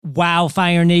Wow,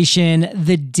 Fire Nation,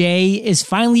 the day is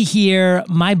finally here.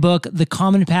 My book, The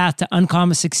Common Path to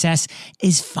Uncommon Success,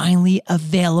 is finally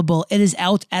available. It is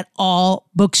out at all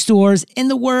bookstores in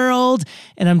the world.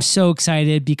 And I'm so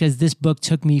excited because this book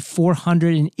took me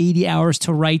 480 hours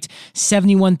to write,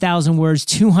 71,000 words,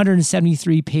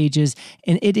 273 pages,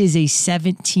 and it is a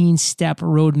 17-step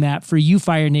roadmap for you,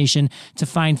 Fire Nation, to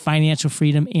find financial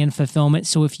freedom and fulfillment.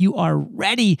 So if you are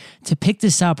ready to pick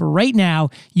this up right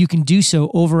now, you can do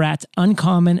so over at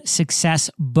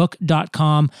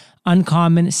uncommonsuccessbook.com,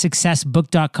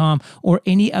 uncommonsuccessbook.com, or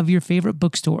any of your favorite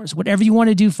bookstores. Whatever you want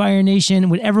to do, Fire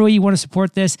Nation, whatever way you want to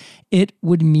support this, it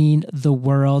would mean the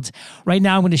world. Right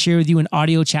now, I'm going to share with you an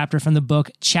audio chapter from the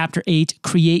book, Chapter 8,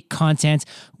 Create Content,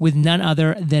 with none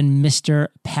other than Mr.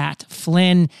 Pat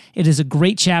Flynn. It is a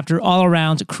great chapter all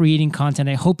around creating content.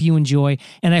 I hope you enjoy,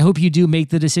 and I hope you do make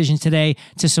the decision today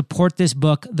to support this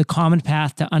book, The Common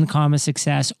Path to Uncommon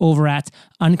Success, over at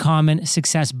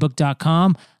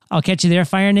uncommonsuccessbook.com. I'll catch you there,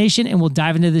 Fire Nation, and we'll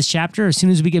dive into this chapter as soon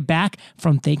as we get back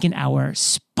from thanking our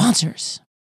sponsors.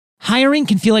 Hiring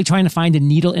can feel like trying to find a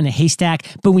needle in a haystack,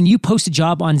 but when you post a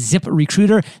job on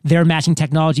ZipRecruiter, their matching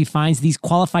technology finds these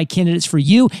qualified candidates for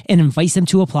you and invites them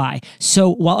to apply.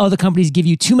 So while other companies give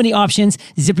you too many options,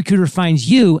 ZipRecruiter finds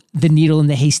you the needle in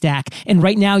the haystack. And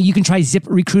right now, you can try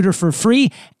ZipRecruiter for free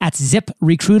at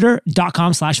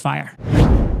ziprecruiter.com/fire.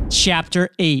 Chapter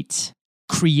 8,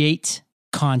 Create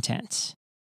Content.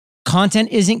 Content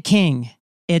isn't king,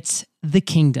 it's the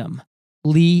kingdom.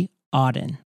 Lee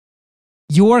Auden.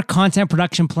 Your content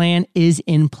production plan is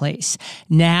in place.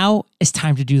 Now it's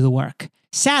time to do the work.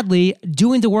 Sadly,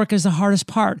 doing the work is the hardest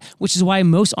part, which is why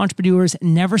most entrepreneurs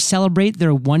never celebrate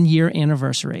their 1-year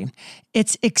anniversary.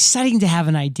 It's exciting to have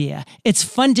an idea. It's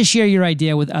fun to share your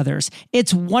idea with others.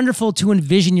 It's wonderful to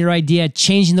envision your idea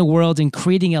changing the world and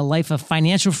creating a life of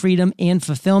financial freedom and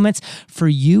fulfillment for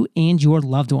you and your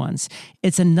loved ones.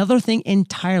 It's another thing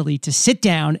entirely to sit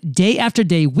down day after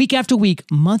day, week after week,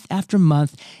 month after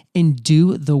month, and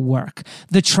do the work.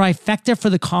 The trifecta for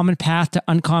the common path to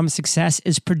uncommon success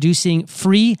is producing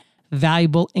free,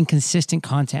 valuable, and consistent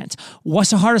content.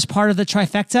 What's the hardest part of the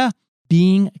trifecta?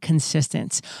 Being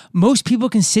consistent. Most people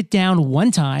can sit down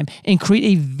one time and create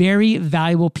a very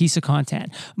valuable piece of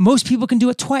content. Most people can do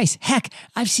it twice. Heck,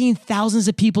 I've seen thousands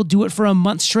of people do it for a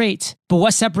month straight. But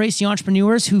what separates the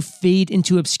entrepreneurs who fade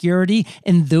into obscurity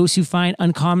and those who find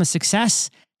uncommon success?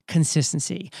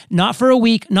 Consistency. Not for a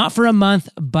week, not for a month,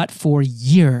 but for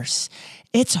years.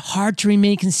 It's hard to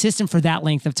remain consistent for that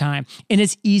length of time, and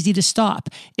it's easy to stop.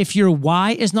 If your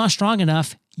why is not strong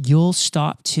enough, you'll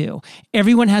stop too.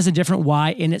 Everyone has a different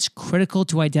why, and it's critical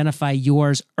to identify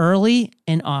yours early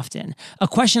and often. A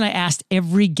question I asked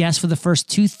every guest for the first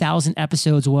 2,000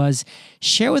 episodes was,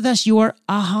 share with us your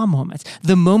aha moment,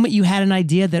 the moment you had an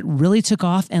idea that really took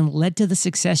off and led to the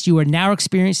success you are now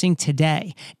experiencing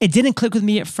today. It didn't click with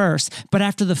me at first, but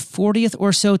after the 40th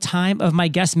or so time of my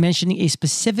guests mentioning a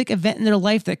specific event in their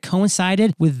life that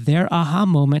coincided with their aha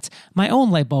moment, my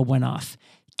own light bulb went off.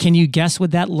 Can you guess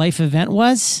what that life event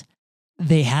was?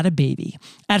 They had a baby.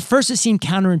 At first, it seemed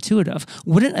counterintuitive.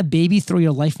 Wouldn't a baby throw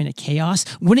your life into chaos?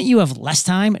 Wouldn't you have less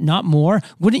time, not more?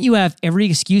 Wouldn't you have every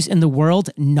excuse in the world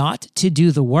not to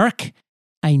do the work?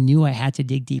 I knew I had to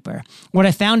dig deeper. What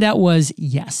I found out was,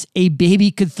 yes, a baby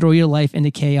could throw your life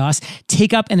into chaos,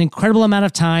 take up an incredible amount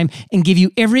of time, and give you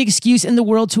every excuse in the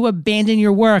world to abandon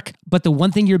your work. But the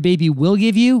one thing your baby will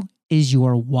give you is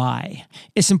your why.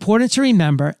 It's important to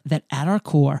remember that at our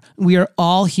core, we are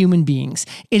all human beings.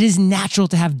 It is natural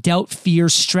to have doubt, fear,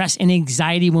 stress, and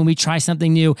anxiety when we try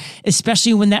something new,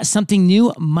 especially when that something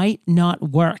new might not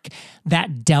work.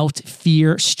 That doubt,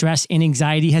 fear, stress, and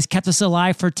anxiety has kept us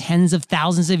alive for tens of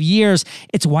thousands of years.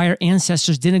 It's why our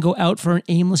ancestors didn't go out for an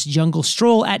aimless jungle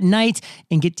stroll at night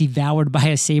and get devoured by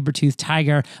a saber-toothed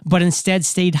tiger, but instead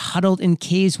stayed huddled in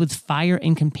caves with fire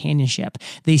and companionship.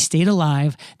 They stayed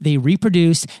alive, they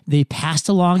reproduced, they passed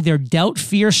along their doubt,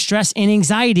 fear, stress, and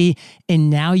anxiety, and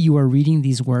now you are reading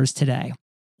these words today.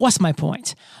 What's my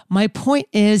point? My point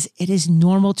is it is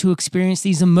normal to experience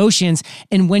these emotions,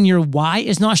 and when your why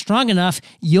is not strong enough,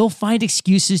 you'll find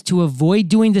excuses to avoid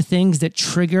doing the things that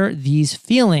trigger these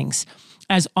feelings.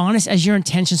 As honest as your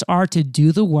intentions are to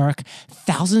do the work,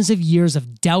 thousands of years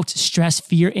of doubt, stress,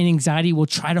 fear, and anxiety will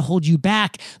try to hold you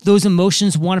back. Those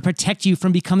emotions want to protect you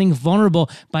from becoming vulnerable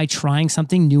by trying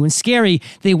something new and scary.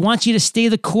 They want you to stay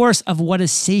the course of what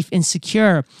is safe and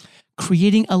secure.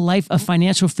 Creating a life of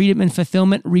financial freedom and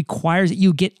fulfillment requires that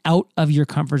you get out of your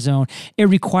comfort zone. It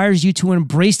requires you to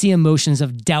embrace the emotions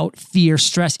of doubt, fear,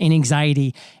 stress, and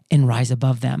anxiety and rise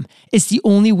above them. It's the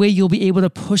only way you'll be able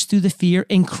to push through the fear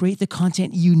and create the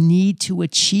content you need to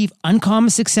achieve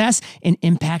uncommon success and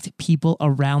impact people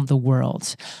around the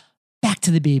world. Back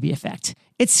to the baby effect.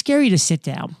 It's scary to sit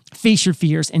down, face your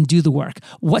fears, and do the work.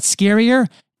 What's scarier?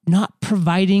 Not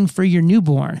providing for your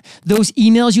newborn. Those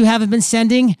emails you haven't been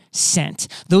sending, sent.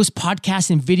 Those podcasts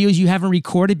and videos you haven't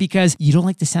recorded because you don't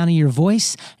like the sound of your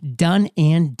voice, done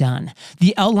and done.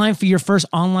 The outline for your first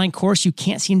online course you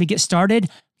can't seem to get started,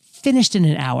 finished in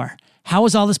an hour. How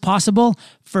is all this possible?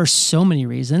 For so many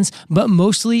reasons, but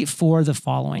mostly for the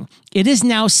following. It is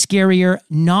now scarier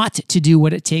not to do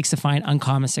what it takes to find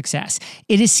uncommon success.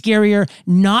 It is scarier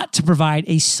not to provide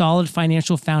a solid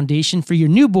financial foundation for your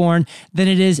newborn than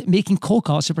it is making cold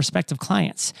calls to prospective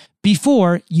clients.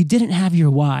 Before, you didn't have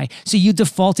your why, so you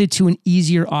defaulted to an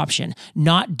easier option,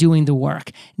 not doing the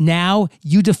work. Now,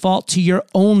 you default to your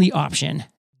only option,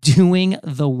 doing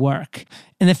the work.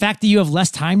 And the fact that you have less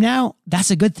time now,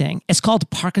 that's a good thing. It's called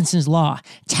Parkinson's Law.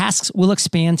 Tasks will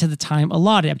expand to the time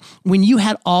allotted. When you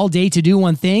had all day to do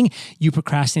one thing, you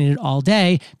procrastinated all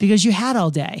day because you had all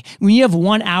day. When you have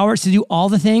 1 hour to do all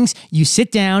the things, you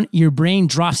sit down, your brain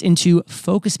drops into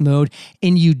focus mode,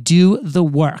 and you do the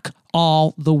work,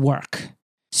 all the work.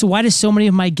 So why does so many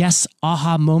of my guests'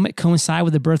 aha moment coincide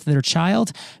with the birth of their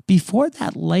child? Before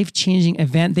that life-changing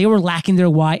event, they were lacking their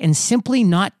why and simply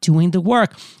not doing the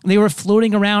work. They were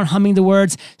floating around humming the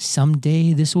words,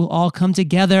 someday this will all come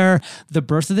together. The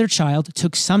birth of their child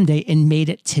took someday and made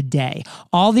it today.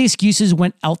 All the excuses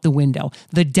went out the window.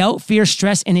 The doubt, fear,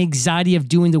 stress, and anxiety of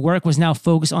doing the work was now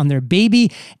focused on their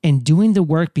baby, and doing the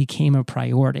work became a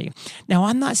priority. Now,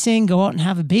 I'm not saying go out and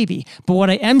have a baby, but what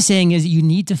I am saying is you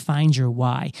need to find your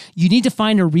why. You need to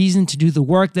find a reason to do the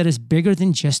work that is bigger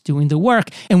than just doing the work.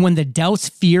 And when the doubts,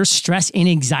 fear, stress, and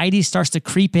anxiety starts to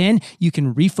creep in, you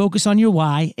can refocus on your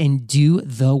why and do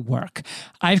the work.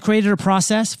 I've created a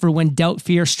process for when doubt,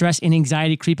 fear, stress, and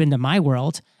anxiety creep into my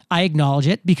world. I acknowledge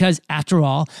it because, after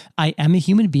all, I am a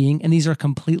human being and these are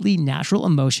completely natural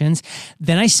emotions.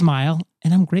 Then I smile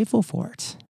and I'm grateful for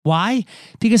it. Why?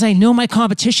 Because I know my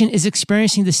competition is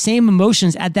experiencing the same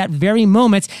emotions at that very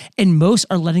moment, and most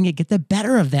are letting it get the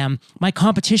better of them. My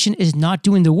competition is not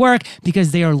doing the work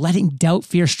because they are letting doubt,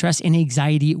 fear, stress, and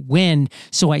anxiety win.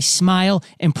 So I smile,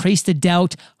 embrace the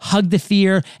doubt, hug the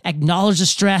fear, acknowledge the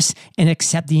stress, and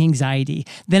accept the anxiety.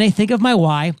 Then I think of my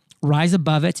why, rise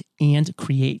above it, and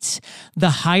create.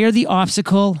 The higher the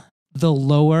obstacle, the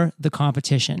lower the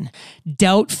competition.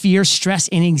 Doubt, fear, stress,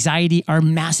 and anxiety are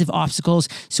massive obstacles.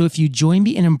 So if you join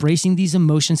me in embracing these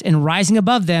emotions and rising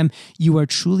above them, you are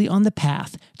truly on the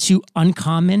path to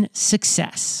uncommon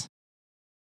success.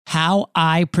 How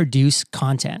I produce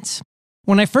content.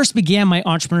 When I first began my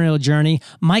entrepreneurial journey,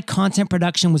 my content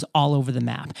production was all over the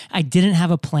map. I didn't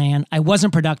have a plan. I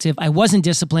wasn't productive. I wasn't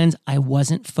disciplined. I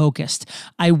wasn't focused.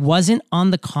 I wasn't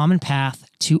on the common path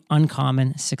to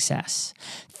uncommon success.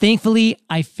 Thankfully,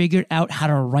 I figured out how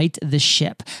to right the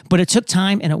ship, but it took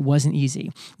time and it wasn't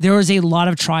easy. There was a lot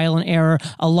of trial and error,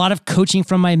 a lot of coaching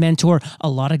from my mentor, a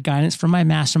lot of guidance from my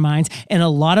masterminds, and a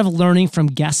lot of learning from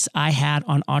guests I had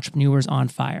on Entrepreneurs on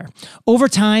Fire. Over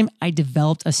time, I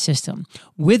developed a system.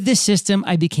 With this system,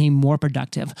 I became more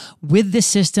productive. With this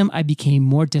system, I became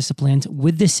more disciplined.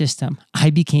 With this system,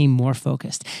 I became more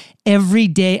focused. Every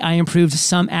day, I improved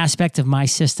some aspect of my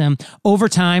system. Over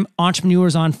time,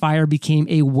 Entrepreneurs on Fire became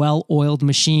a well-oiled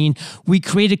machine. We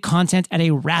created content at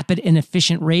a rapid and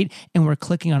efficient rate, and we're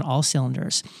clicking on all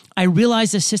cylinders. I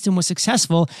realized the system was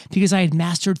successful because I had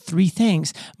mastered 3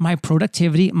 things: my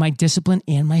productivity, my discipline,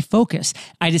 and my focus.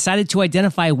 I decided to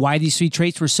identify why these 3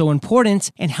 traits were so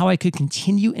important and how I could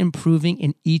continue improving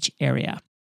in each area.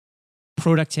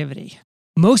 Productivity.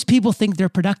 Most people think they're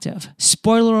productive.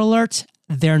 Spoiler alert,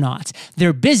 they're not.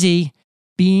 They're busy.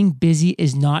 Being busy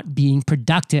is not being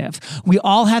productive. We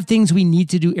all have things we need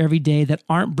to do every day that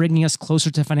aren't bringing us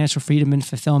closer to financial freedom and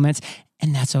fulfillment,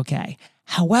 and that's okay.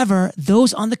 However,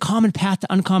 those on the common path to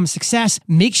uncommon success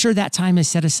make sure that time is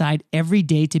set aside every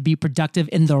day to be productive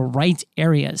in the right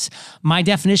areas. My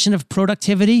definition of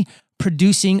productivity: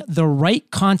 producing the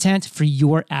right content for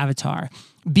your avatar.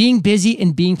 Being busy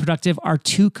and being productive are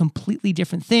 2 completely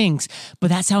different things,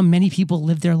 but that's how many people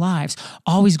live their lives.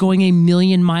 Always going a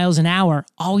million miles an hour,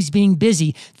 always being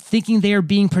busy, thinking they are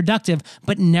being productive,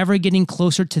 but never getting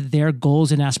closer to their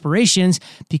goals and aspirations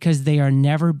because they are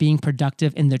never being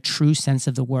productive in the true sense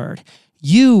of the word.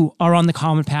 You are on the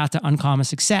common path to uncommon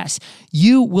success.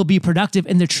 You will be productive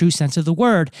in the true sense of the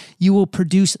word. You will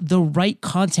produce the right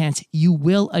content. You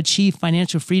will achieve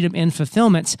financial freedom and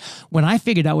fulfillment. When I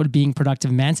figured out what being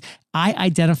productive meant, I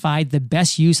identified the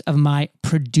best use of my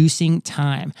producing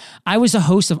time. I was a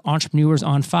host of Entrepreneurs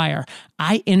on Fire.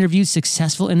 I interviewed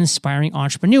successful and inspiring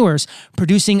entrepreneurs.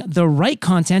 Producing the right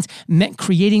content meant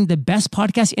creating the best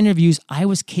podcast interviews I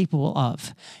was capable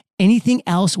of. Anything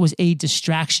else was a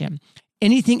distraction.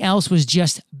 Anything else was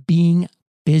just being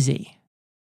busy.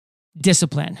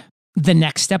 Discipline. The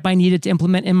next step I needed to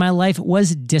implement in my life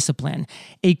was discipline.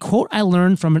 A quote I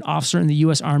learned from an officer in the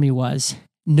U.S. Army was,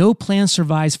 "No plan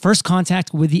survives first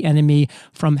contact with the enemy,"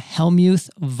 from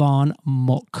Helmuth von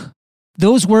Moltke.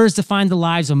 Those words define the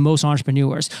lives of most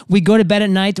entrepreneurs. We go to bed at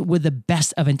night with the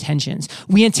best of intentions.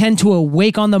 We intend to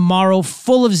awake on the morrow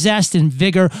full of zest and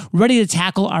vigor, ready to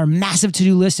tackle our massive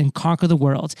to-do list and conquer the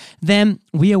world. Then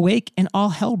we awake and all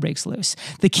hell breaks loose.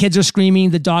 The kids are screaming,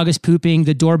 the dog is pooping,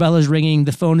 the doorbell is ringing,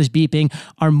 the phone is beeping.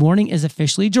 Our morning is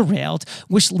officially derailed,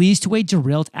 which leads to a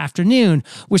derailed afternoon,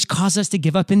 which causes us to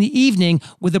give up in the evening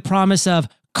with the promise of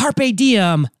carpe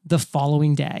diem the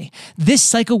following day. This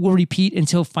cycle will repeat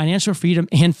until financial freedom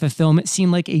and fulfillment seem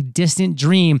like a distant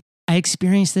dream. I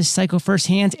experienced this cycle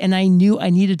firsthand, and I knew I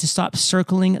needed to stop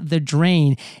circling the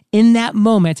drain. In that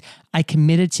moment, I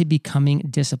committed to becoming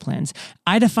disciplined.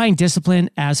 I define discipline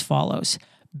as follows: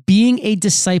 being a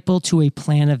disciple to a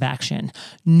plan of action.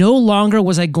 No longer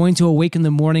was I going to awake in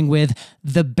the morning with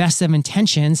the best of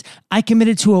intentions. I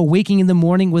committed to awaking in the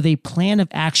morning with a plan of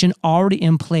action already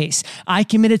in place. I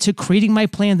committed to creating my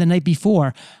plan the night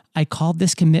before. I called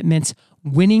this commitment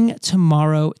winning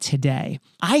tomorrow today.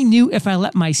 I knew if I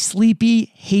let my sleepy,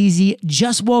 hazy,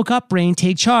 just woke up brain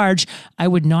take charge, I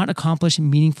would not accomplish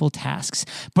meaningful tasks.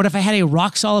 But if I had a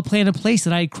rock solid plan in place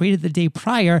that I had created the day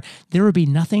prior, there would be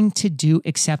nothing to do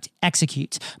except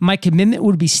execute. My commitment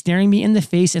would be staring me in the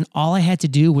face, and all I had to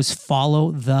do was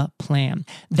follow the plan.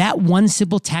 That one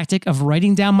simple tactic of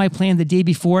writing down my plan the day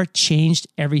before changed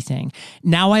everything.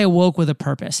 Now I awoke with a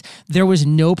purpose. There was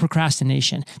no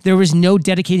procrastination. There was no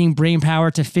dedicating brain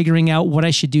power to figuring out what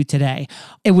I should do today.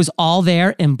 It was all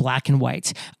there in black and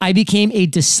white. I became a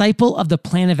disciple of the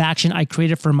plan of action I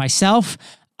created for myself.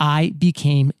 I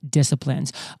became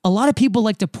disciplined. A lot of people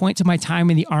like to point to my time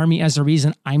in the Army as the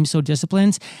reason I'm so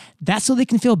disciplined. That's so they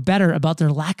can feel better about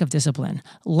their lack of discipline.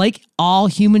 Like all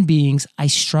human beings, I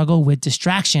struggle with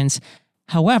distractions.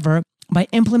 However, by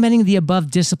implementing the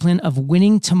above discipline of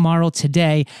winning tomorrow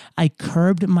today, I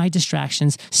curbed my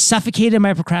distractions, suffocated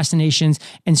my procrastinations,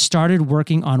 and started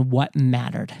working on what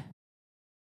mattered.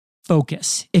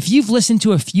 Focus. If you've listened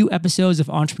to a few episodes of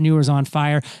Entrepreneurs on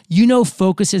Fire, you know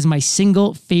focus is my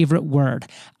single favorite word.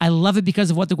 I love it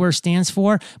because of what the word stands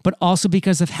for, but also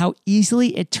because of how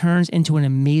easily it turns into an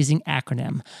amazing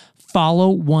acronym. Follow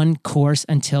one course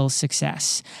until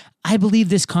success. I believe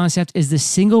this concept is the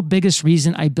single biggest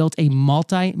reason I built a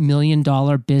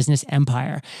multi-million-dollar business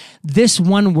empire. This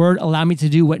one word allowed me to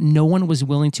do what no one was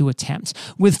willing to attempt.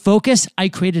 With focus, I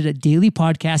created a daily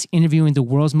podcast interviewing the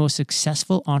world's most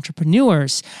successful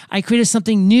entrepreneurs. I created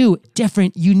something new,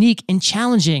 different, unique, and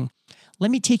challenging. Let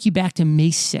me take you back to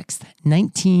May 6th,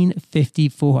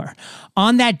 1954.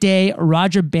 On that day,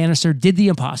 Roger Bannister did the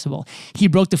impossible. He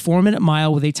broke the 4-minute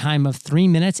mile with a time of 3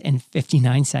 minutes and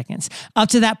 59 seconds. Up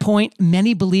to that point,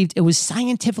 many believed it was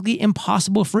scientifically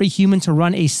impossible for a human to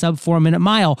run a sub 4-minute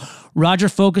mile. Roger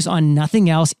focused on nothing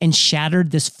else and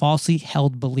shattered this falsely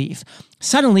held belief.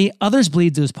 Suddenly, others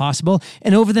believed it was possible,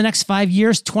 and over the next 5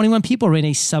 years, 21 people ran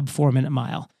a sub 4-minute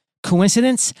mile.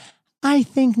 Coincidence? I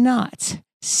think not.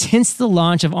 Since the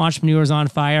launch of Entrepreneurs on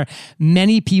Fire,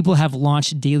 many people have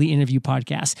launched daily interview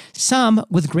podcasts, some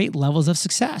with great levels of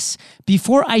success.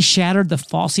 Before I shattered the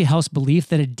falsely held belief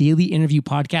that a daily interview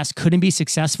podcast couldn't be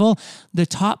successful, the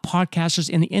top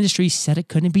podcasters in the industry said it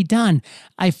couldn't be done.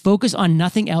 I focused on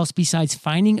nothing else besides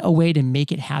finding a way to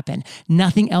make it happen.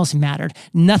 Nothing else mattered.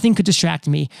 Nothing could distract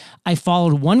me. I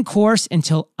followed one course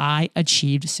until I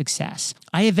achieved success.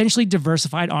 I eventually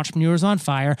diversified Entrepreneurs on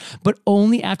Fire, but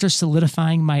only after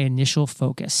solidifying my initial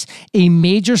focus. A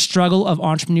major struggle of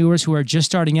entrepreneurs who are just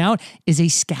starting out is a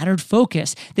scattered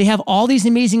focus. They have all these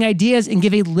amazing ideas and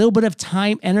give a little bit of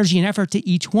time, energy, and effort to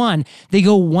each one. They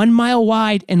go 1 mile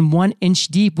wide and 1 inch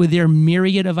deep with their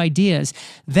myriad of ideas.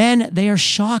 Then they are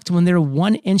shocked when their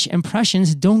 1-inch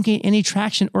impressions don't gain any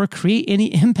traction or create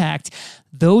any impact.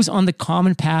 Those on the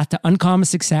common path to uncommon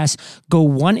success go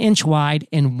 1 inch wide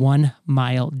and 1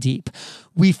 mile deep.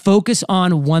 We focus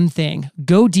on one thing,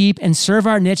 go deep and serve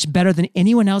our niche better than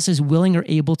anyone else is willing or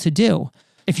able to do.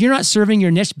 If you're not serving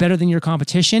your niche better than your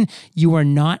competition, you are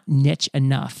not niche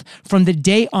enough. From the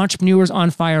day Entrepreneurs on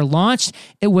Fire launched,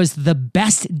 it was the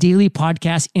best daily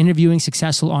podcast interviewing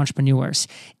successful entrepreneurs.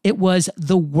 It was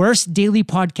the worst daily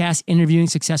podcast interviewing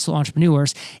successful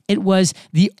entrepreneurs. It was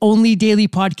the only daily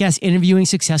podcast interviewing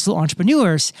successful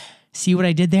entrepreneurs. See what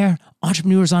I did there?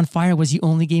 Entrepreneurs on Fire was the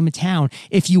only game in town.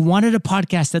 If you wanted a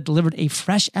podcast that delivered a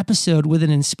fresh episode with an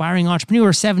inspiring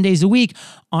entrepreneur 7 days a week,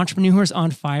 Entrepreneurs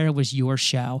on Fire was your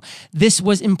show. This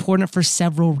was important for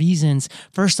several reasons.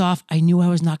 First off, I knew I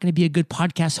was not going to be a good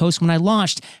podcast host when I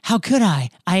launched. How could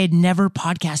I? I had never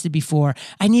podcasted before.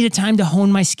 I needed time to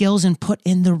hone my skills and put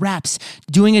in the reps.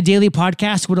 Doing a daily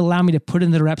podcast would allow me to put in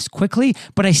the reps quickly,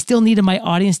 but I still needed my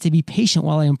audience to be patient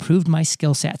while I improved my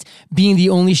skill set. Being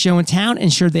the only show in town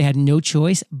ensured they had no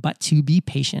choice but to be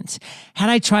patient. Had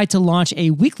I tried to launch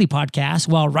a weekly podcast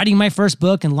while writing my first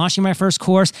book and launching my first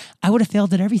course, I would have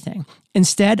failed at everything.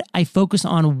 Instead, I focused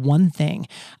on one thing.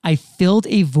 I filled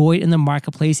a void in the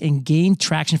marketplace and gained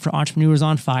traction for Entrepreneurs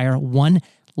on Fire, one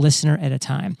listener at a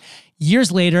time.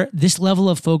 Years later, this level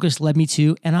of focus led me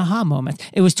to an aha moment.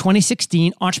 It was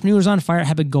 2016. Entrepreneurs on Fire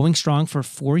had been going strong for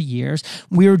 4 years.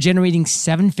 We were generating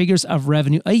 7 figures of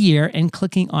revenue a year and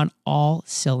clicking on all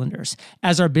cylinders.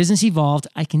 As our business evolved,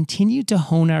 I continued to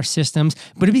hone our systems,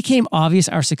 but it became obvious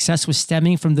our success was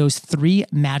stemming from those 3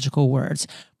 magical words: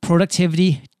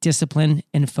 productivity, discipline,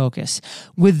 and focus.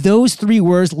 With those 3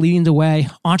 words leading the way,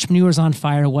 Entrepreneurs on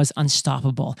Fire was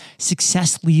unstoppable.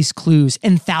 Success leaves clues,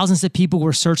 and thousands of people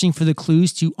were searching for the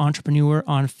clues to Entrepreneur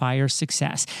on Fire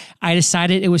success. I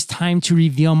decided it was time to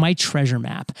reveal my treasure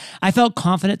map. I felt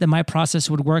confident that my process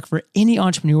would work for any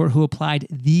entrepreneur who applied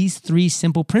these 3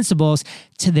 simple principles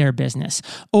to their business.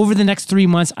 Over the next 3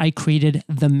 months, I created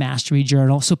the Mastery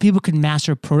Journal so people could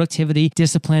master productivity,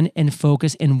 discipline, and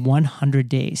focus in 100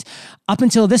 days. Up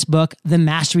until this book, the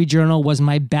Mastery Journal was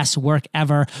my best work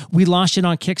ever. We launched it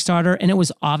on Kickstarter, and it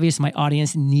was obvious my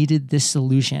audience needed this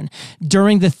solution.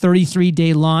 During the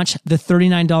 33-day launch, the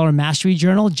 $39 Mastery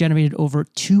Journal generated over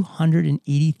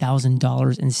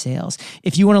 $280,000 in sales.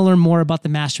 If you want to learn more about the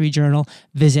Mastery Journal,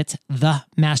 visit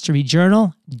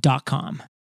themasteryjournal.com.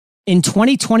 In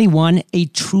 2021, a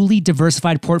truly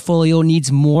diversified portfolio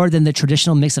needs more than the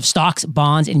traditional mix of stocks,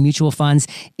 bonds, and mutual funds.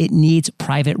 It needs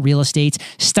private real estate.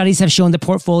 Studies have shown that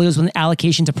portfolios with an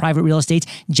allocation to private real estate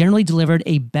generally delivered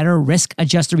a better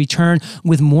risk-adjusted return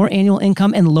with more annual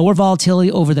income and lower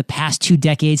volatility over the past 2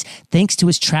 decades, thanks to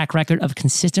its track record of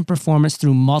consistent performance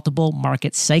through multiple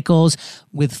market cycles.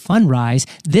 With Fundrise,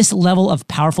 this level of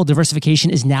powerful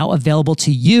diversification is now available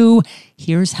to you.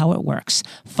 Here's how it works.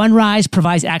 Fundrise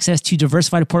provides access to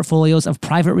diversified portfolios of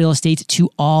private real estate to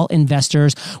all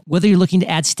investors. Whether you're looking to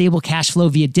add stable cash flow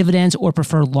via dividends or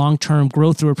prefer long-term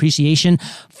growth through appreciation,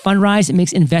 Fundrise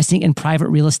makes investing in private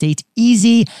real estate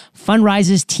easy.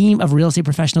 Fundrise's team of real estate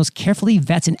professionals carefully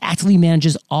vets and actively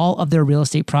manages all of their real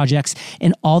estate projects.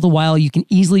 And all the while, you can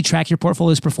easily track your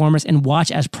portfolio's performance and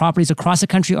watch as properties across the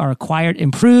country are acquired,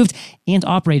 improved, and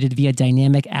operated via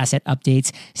dynamic asset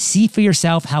updates. See for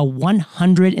yourself how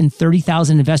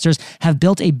 130,000 investors have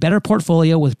built a better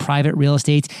portfolio with private real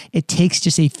estate. It takes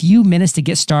just a few minutes to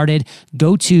get started.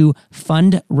 Go to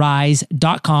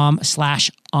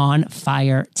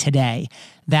fundrise.com/onfire today.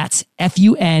 That's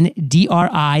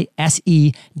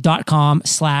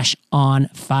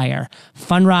fundrise.com/onfire.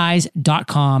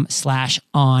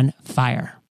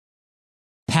 Fundrise.com/onfire.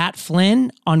 Pat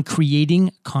Flynn on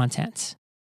creating content.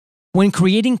 When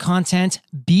creating content,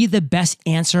 be the best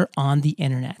answer on the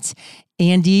internet.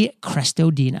 Andy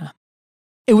Crestodina.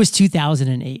 It was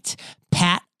 2008.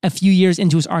 Pat, a few years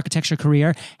into his architecture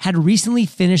career, had recently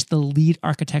finished the lead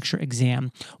architecture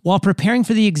exam. While preparing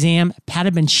for the exam, Pat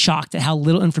had been shocked at how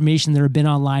little information there had been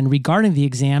online regarding the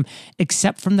exam,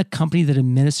 except from the company that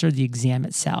administered the exam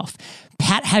itself.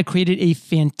 Pat had created a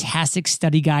fantastic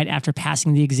study guide after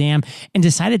passing the exam and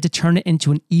decided to turn it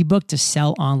into an ebook to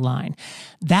sell online.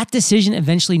 That decision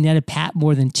eventually netted Pat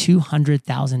more than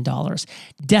 $200,000.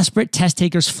 Desperate test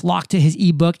takers flocked to his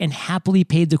ebook and happily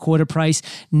paid the quota price,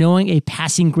 knowing a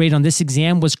passing grade on this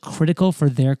exam was critical for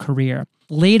their career.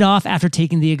 Laid off after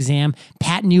taking the exam,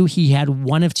 Pat knew he had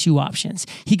one of 2 options.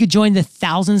 He could join the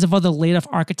thousands of other laid-off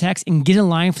architects and get in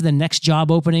line for the next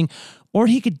job opening, or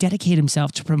he could dedicate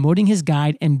himself to promoting his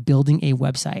guide and building a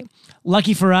website.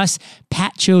 Lucky for us,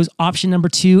 Pat chose option number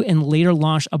 2 and later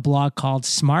launched a blog called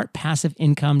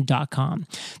smartpassiveincome.com.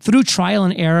 Through trial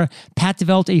and error, Pat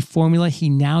developed a formula he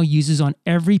now uses on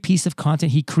every piece of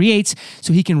content he creates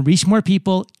so he can reach more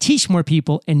people, teach more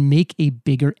people, and make a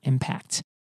bigger impact.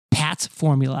 Pat's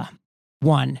formula.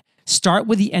 1. Start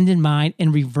with the end in mind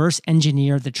and reverse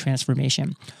engineer the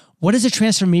transformation. What is the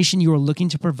transformation you are looking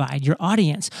to provide your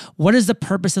audience? What is the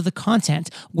purpose of the content?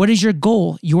 What is your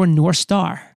goal, your North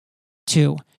Star?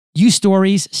 2, use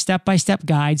stories, step-by-step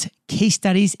guides, case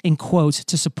studies, and quotes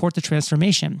to support the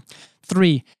transformation.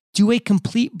 3, do a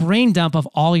complete brain dump of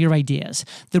all your ideas.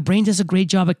 The brain does a great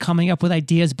job at coming up with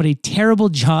ideas, but a terrible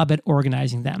job at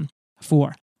organizing them.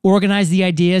 4, organize the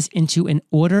ideas into an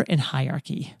order and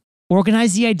hierarchy.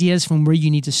 Organize the ideas from where you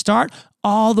need to start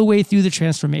all the way through the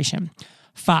transformation.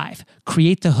 5,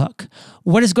 create the hook.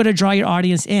 What is going to draw your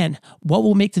audience in? What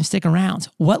will make them stick around?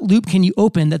 What loop can you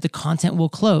open that the content will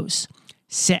close?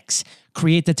 6,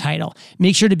 create the title.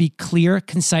 Make sure to be clear,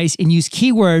 concise, and use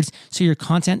keywords so your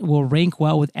content will rank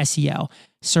well with SEO,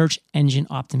 search engine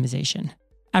optimization.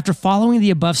 After following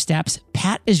the above steps,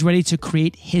 Pat is ready to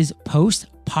create his post,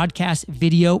 podcast,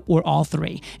 video, or all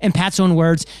 3. In Pat's own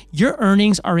words, your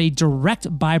earnings are a direct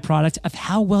byproduct of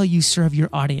how well you serve your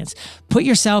audience. Put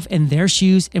yourself in their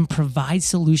shoes and provide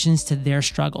solutions to their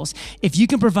struggles. If you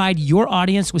can provide your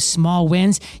audience with small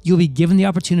wins, you'll be given the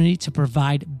opportunity to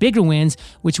provide bigger wins,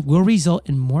 which will result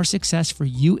in more success for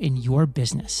you and your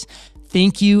business.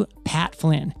 Thank you, Pat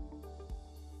Flynn.